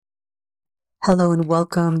Hello and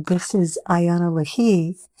welcome. This is Ayana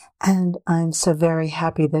Lahi, and I'm so very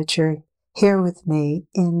happy that you're here with me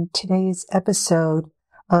in today's episode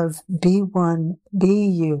of Be One, Be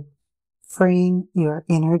You, Freeing Your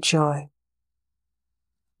Inner Joy.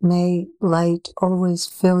 May light always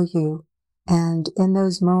fill you, and in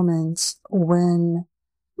those moments when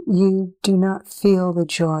you do not feel the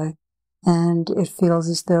joy and it feels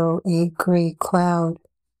as though a gray cloud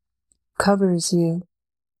covers you,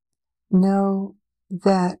 know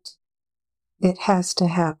that it has to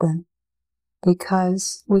happen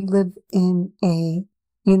because we live in a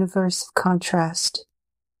universe of contrast,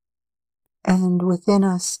 and within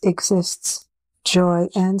us exists joy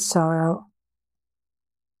and sorrow,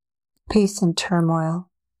 peace and turmoil,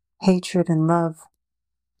 hatred and love.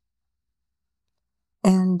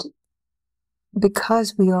 And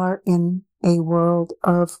because we are in a world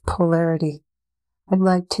of polarity, I'd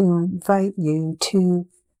like to invite you to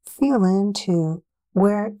feel into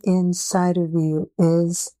where inside of you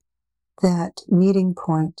is that meeting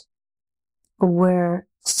point where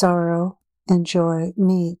sorrow and joy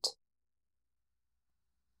meet.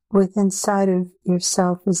 Within inside of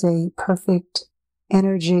yourself is a perfect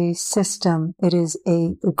energy system. It is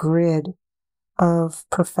a grid of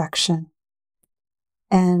perfection.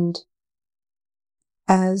 And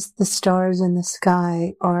as the stars in the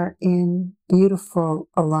sky are in beautiful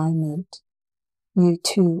alignment, you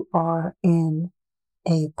too are in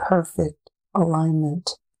a perfect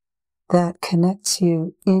alignment that connects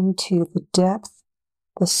you into the depth,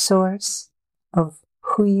 the source of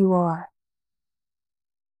who you are.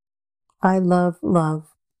 I love love,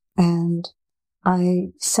 and I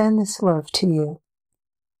send this love to you.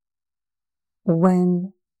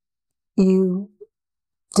 When you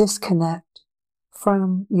disconnect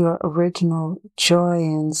from your original joy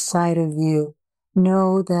inside of you,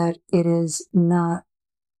 know that it is not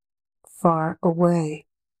far away.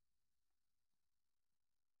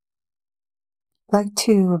 I'd like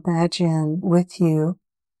to imagine with you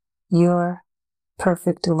your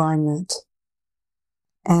perfect alignment.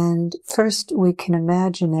 And first we can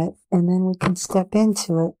imagine it, and then we can step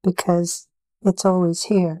into it because it's always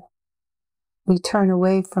here. We turn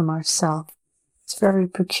away from ourselves. It's very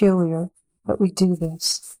peculiar, but we do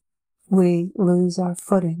this. We lose our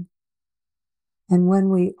footing. And when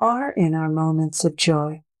we are in our moments of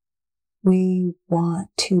joy, we want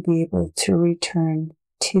to be able to return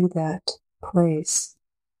to that place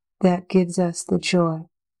that gives us the joy.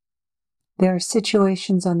 There are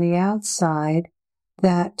situations on the outside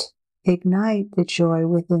that ignite the joy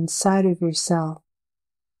within inside of yourself,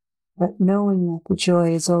 but knowing that the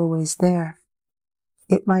joy is always there.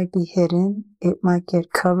 It might be hidden, it might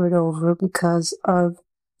get covered over because of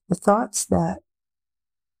the thoughts that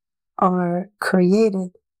are created.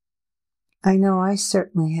 I know I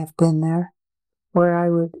certainly have been there, where I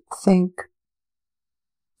would think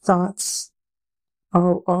thoughts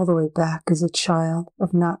all the way back as a child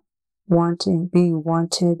of not wanting, being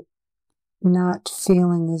wanted, not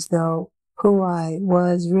feeling as though who I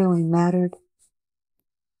was really mattered.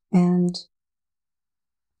 And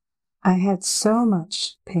I had so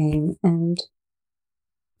much pain and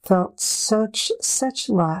felt such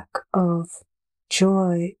lack of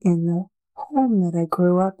joy in the home that I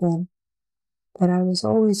grew up in, that I was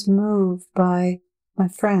always moved by my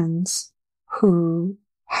friends who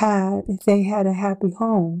they had a happy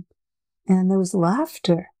home and there was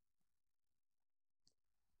laughter.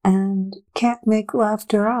 And can't make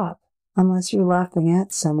laughter up unless you're laughing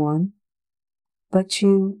at someone, but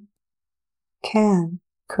you can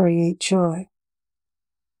create joy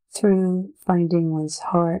through finding one's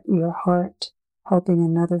heart, your heart, helping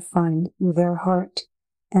another find their heart,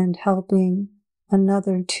 and helping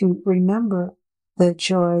another to remember the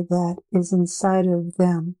joy that is inside of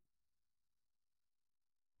them.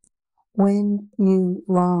 When you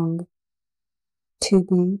long to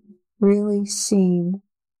be really seen,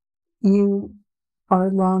 you are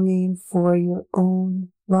longing for your own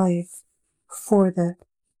life, for the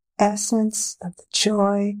essence of the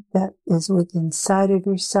joy that is within inside of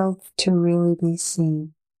yourself to really be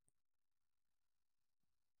seen.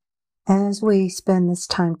 As we spend this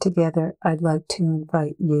time together, I'd like to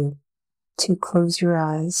invite you to close your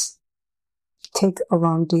eyes, take a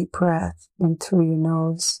long deep breath in through your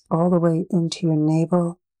nose all the way into your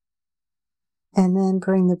navel, and then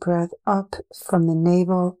bring the breath up from the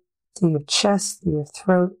navel through your chest, through your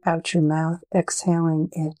throat, out your mouth, exhaling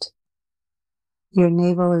it. Your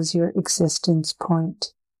navel is your existence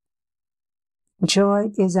point.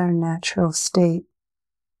 Joy is our natural state,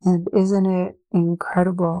 and isn't it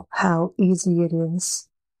incredible how easy it is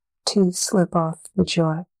to slip off the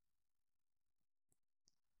joy?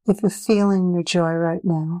 If you're feeling your joy right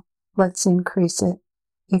now, let's increase it.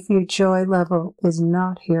 If your joy level is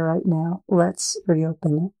not here right now, let's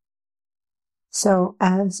reopen it. So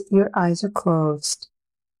as your eyes are closed,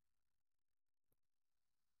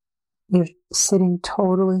 you're sitting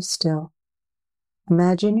totally still.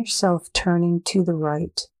 Imagine yourself turning to the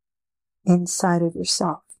right inside of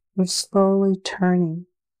yourself. You're slowly turning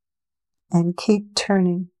and keep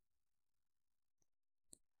turning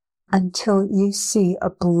until you see a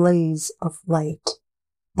blaze of light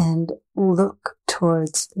and look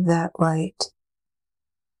towards that light.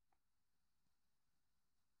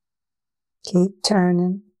 Keep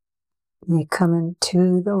turning. You come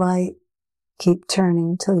into the light. Keep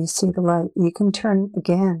turning until you see the light. You can turn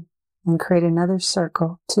again and create another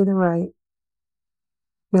circle to the right.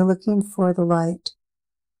 You're looking for the light.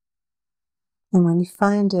 And when you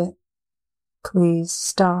find it, please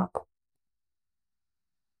stop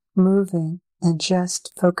moving and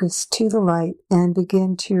just focus to the light and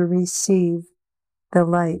begin to receive the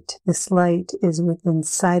light. This light is within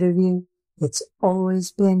inside of you. It's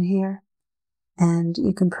always been here. And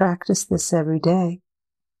you can practice this every day.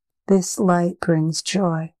 This light brings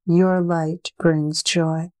joy. Your light brings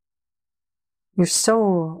joy. Your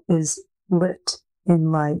soul is lit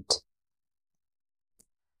in light.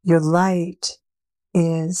 Your light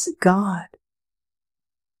is God.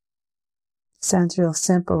 Sounds real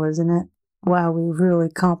simple, isn't it? Wow, we really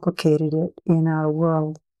complicated it in our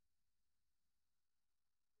world.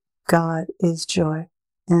 God is joy,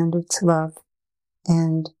 and it's love,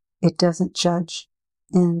 and it doesn't judge,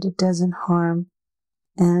 and it doesn't harm,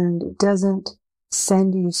 and it doesn't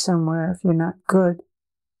send you somewhere if you're not good.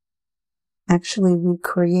 Actually, we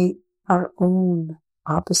create our own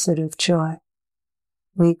opposite of joy.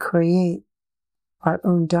 We create our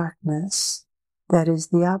own darkness that is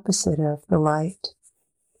the opposite of the light,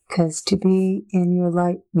 because to be in your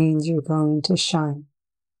light means you're going to shine.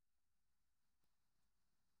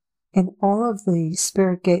 In all of the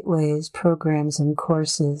Spirit Gateways programs and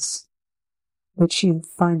courses, which you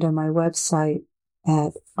find on my website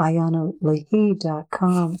at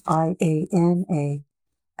IanaLahey.com,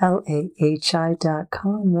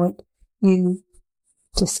 IanaLahi.com, what you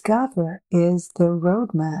discover is the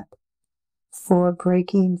roadmap for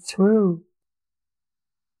breaking through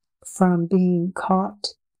from being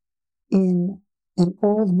caught in an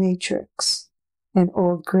old matrix, an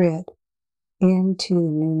old grid, into the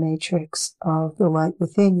new matrix of the light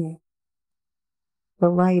within you. The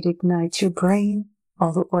light ignites your brain,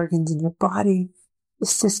 all the organs in your body, the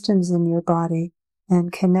systems in your body,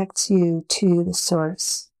 and connects you to the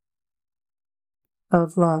source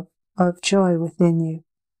of love, of joy within you.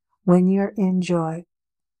 When you're in joy,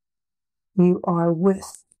 you are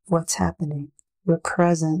with what's happening. You're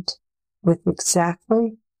present with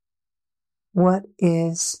exactly what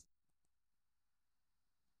is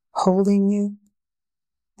holding you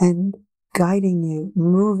and guiding you,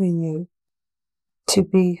 moving you to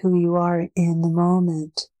be who you are in the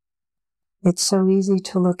moment. It's so easy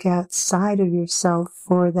to look outside of yourself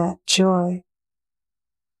for that joy,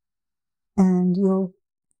 and you'll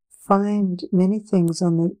find many things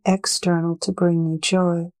on the external to bring you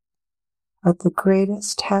joy. But the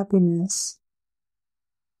greatest happiness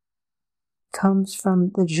comes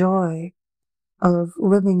from the joy of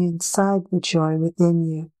living inside the joy within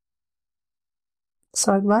you.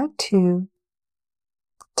 So I'd like to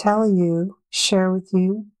tell you, share with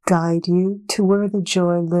you, guide you to where the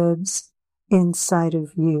joy lives inside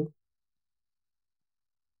of you.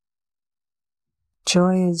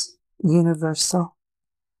 Joy is universal.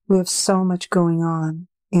 We have so much going on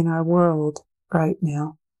in our world right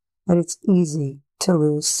now that it's easy to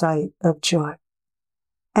lose sight of joy.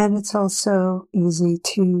 And it's also easy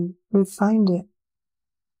to refine it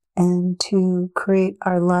and to create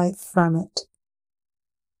our life from it.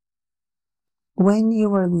 When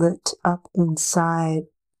you are lit up inside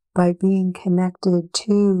by being connected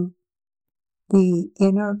to the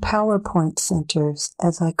inner PowerPoint centers,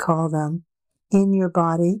 as I call them, in your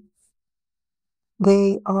body,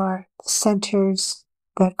 they are centers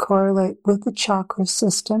that correlate with the chakra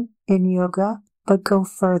system in yoga, but go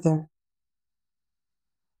further.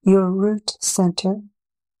 Your root center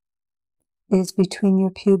is between your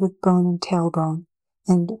pubic bone and tailbone,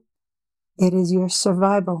 and it is your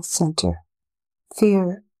survival center.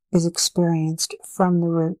 Fear is experienced from the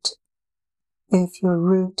root. If your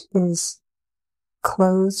root is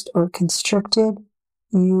closed or constricted,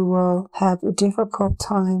 you will have a difficult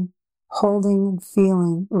time holding and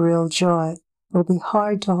feeling real joy. It will be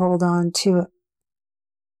hard to hold on to it.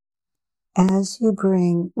 As you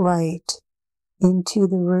bring light into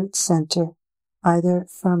the root center, either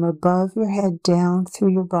from above your head down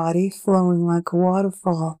through your body, flowing like a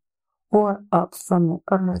waterfall, or up from the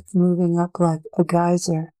earth, moving up like a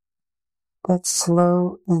geyser. That's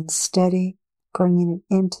slow and steady, bringing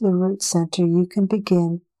it into the root center. You can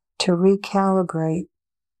begin to recalibrate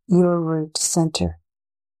your root center.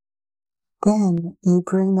 Then you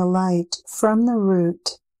bring the light from the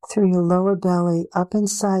root through your lower belly, up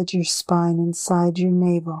inside your spine, inside your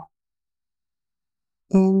navel,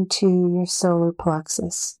 into your solar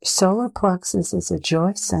plexus. Solar plexus is a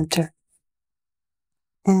joy center,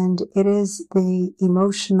 and it is the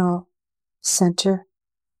emotional center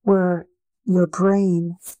where your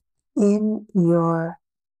brain in your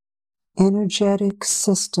energetic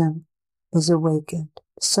system is awakened.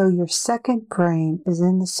 So your second brain is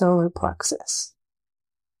in the solar plexus,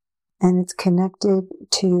 and it's connected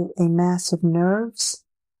to a mass of nerves,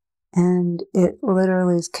 and it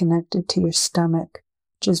literally is connected to your stomach,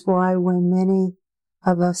 which is why when many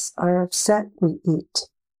of us are upset, we eat.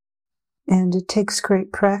 And it takes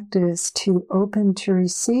great practice to open to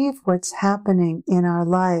receive what's happening in our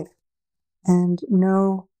life and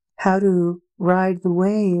know how to ride the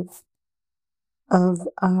wave of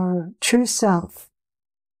our true self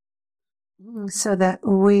so that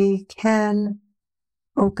we can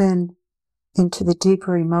open into the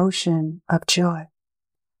deeper emotion of joy.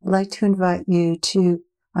 I'd like to invite you to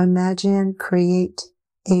imagine, create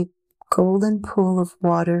a golden pool of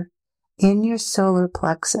water in your solar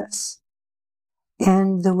plexus.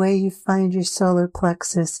 And the way you find your solar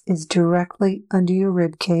plexus is directly under your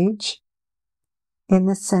rib cage, in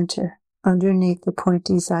the center, underneath the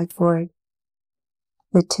pointy xiphoid,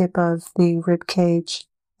 the tip of the rib cage,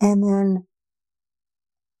 and then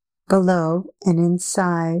below and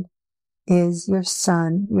inside is your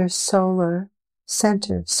sun, your solar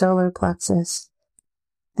center, solar plexus,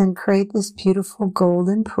 and create this beautiful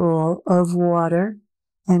golden pool of water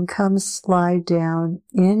and come slide down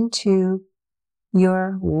into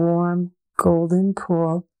your warm golden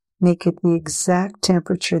pool. Make it the exact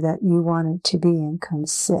temperature that you want it to be and come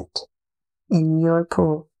sit in your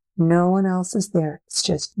pool. No one else is there. It's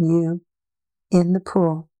just you in the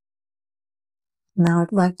pool. Now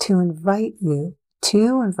I'd like to invite you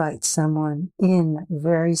to invite someone in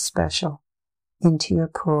very special into your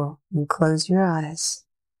pool, and close your eyes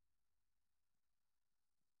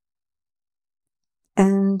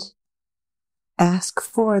and ask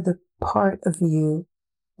for the part of you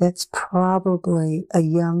that's probably a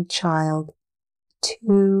young child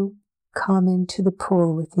to come into the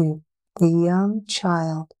pool with you. The young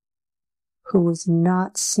child who was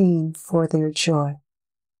not seen for their joy.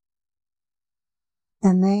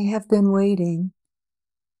 And they have been waiting.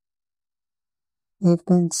 They've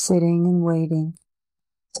been sitting and waiting.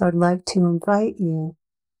 So I'd like to invite you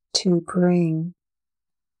to bring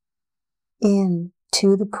in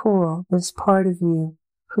to the pool this part of you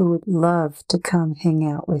who would love to come hang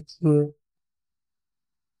out with you.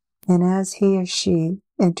 And as he or she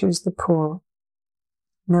enters the pool,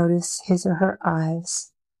 notice his or her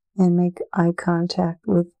eyes and make eye contact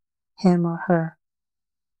with him or her,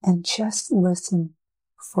 and just listen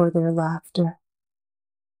for their laughter.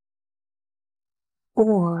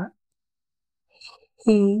 Or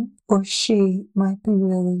he or she might be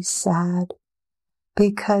really sad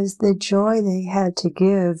because the joy they had to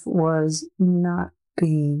give was not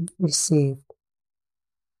being received.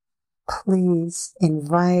 Please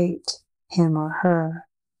invite him or her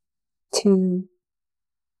to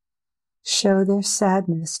show their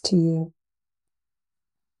sadness to you,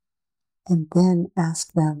 and then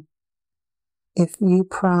ask them if you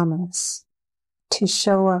promise to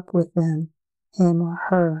show up with them, him or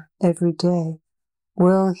her, every day.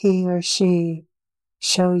 Will he or she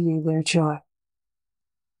show you their joy?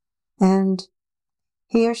 And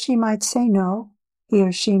he or she might say no, he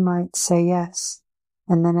or she might say yes,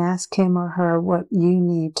 and then ask him or her what you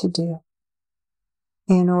need to do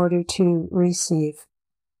in order to receive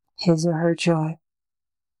his or her joy.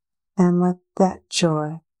 And let that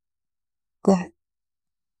joy that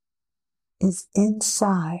is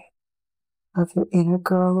inside of your inner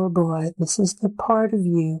girl or boy, this is the part of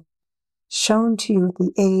you shown to you at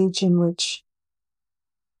the age in which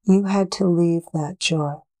you had to leave that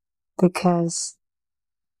joy because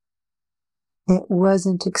it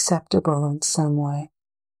wasn't acceptable in some way.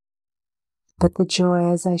 But the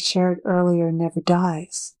joy, as I shared earlier, never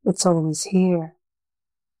dies. It's always here.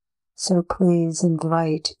 So please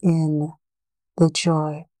invite in the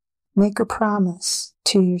joy. Make a promise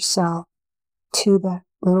to yourself, to that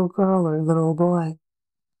little girl or little boy,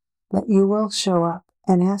 that you will show up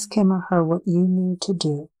and ask him or her what you need to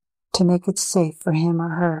do to make it safe for him or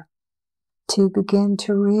her to begin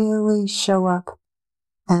to really show up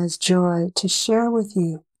as joy, to share with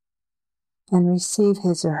you and receive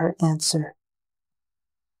his or her answer.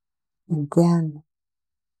 And then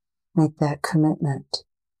make that commitment.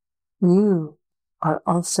 You are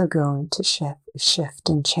also going to shift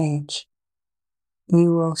and change.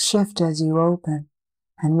 You will shift as you open,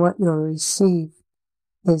 and what you'll receive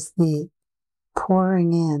is the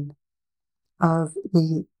pouring in of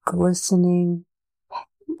the glistening,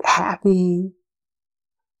 happy,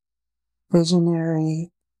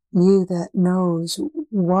 visionary you that knows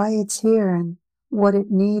why it's here and what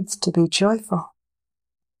it needs to be joyful.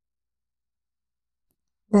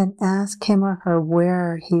 Then ask him or her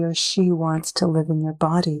where he or she wants to live in your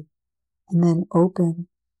body, and then open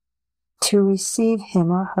to receive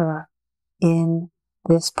him or her in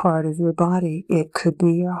this part of your body. It could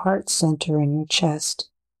be your heart center in your chest.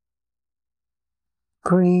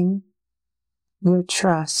 Bring your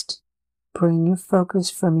trust, bring your focus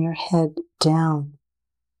from your head down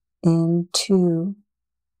into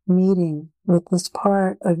meeting with this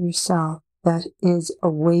part of yourself that is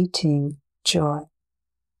awaiting joy,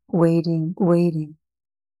 waiting,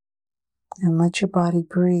 and let your body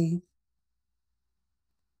breathe.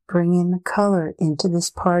 Bring in the color into this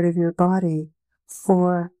part of your body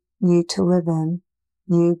for you to live in,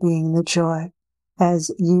 you being the joy.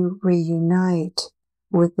 As you reunite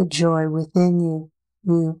with the joy within you,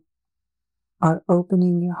 you are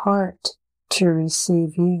opening your heart to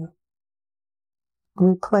receive you.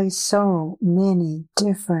 We play so many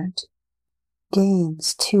different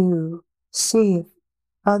games to see if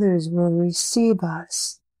others will receive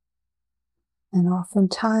us. And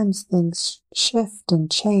oftentimes things shift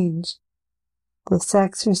and change. This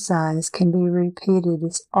exercise can be repeated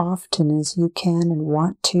as often as you can and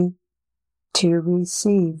want to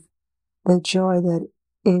receive the joy that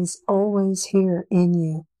is always here in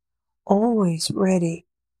you, always ready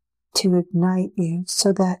to ignite you,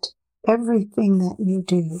 so that everything that you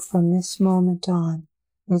do from this moment on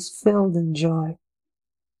is filled in joy,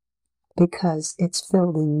 because it's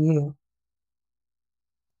filled in you.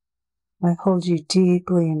 I hold you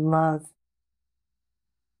deeply in love,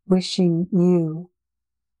 wishing you,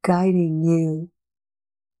 guiding you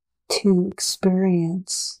to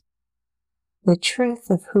experience the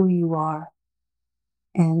truth of who you are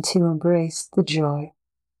and to embrace the joy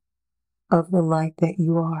of the light that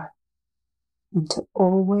you are, and to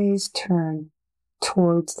always turn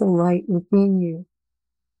towards the light within you,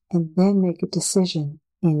 and then make a decision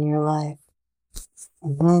in your life.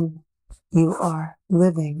 And then you are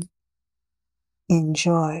living in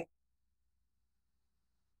joy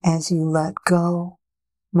as you let go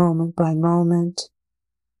moment by moment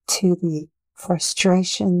to the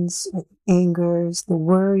frustrations, the angers, the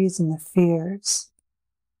worries, and the fears,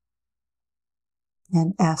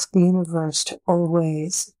 and ask the universe to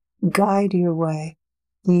always guide your way.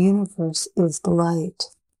 The universe is the light.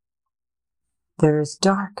 There is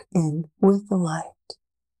dark in with the light.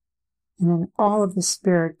 And in all of the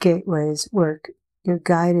spirit gateways work, you're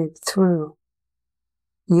guided through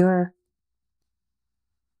your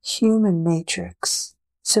human matrix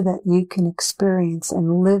so that you can experience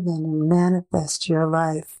and live in and manifest your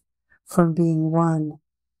life from being one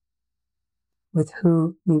with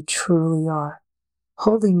who you truly are.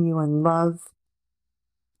 Holding you in love.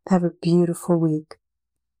 Have a beautiful week.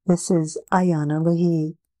 This is Ayana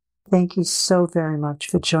Lahi. Thank you so very much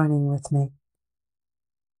for joining with me.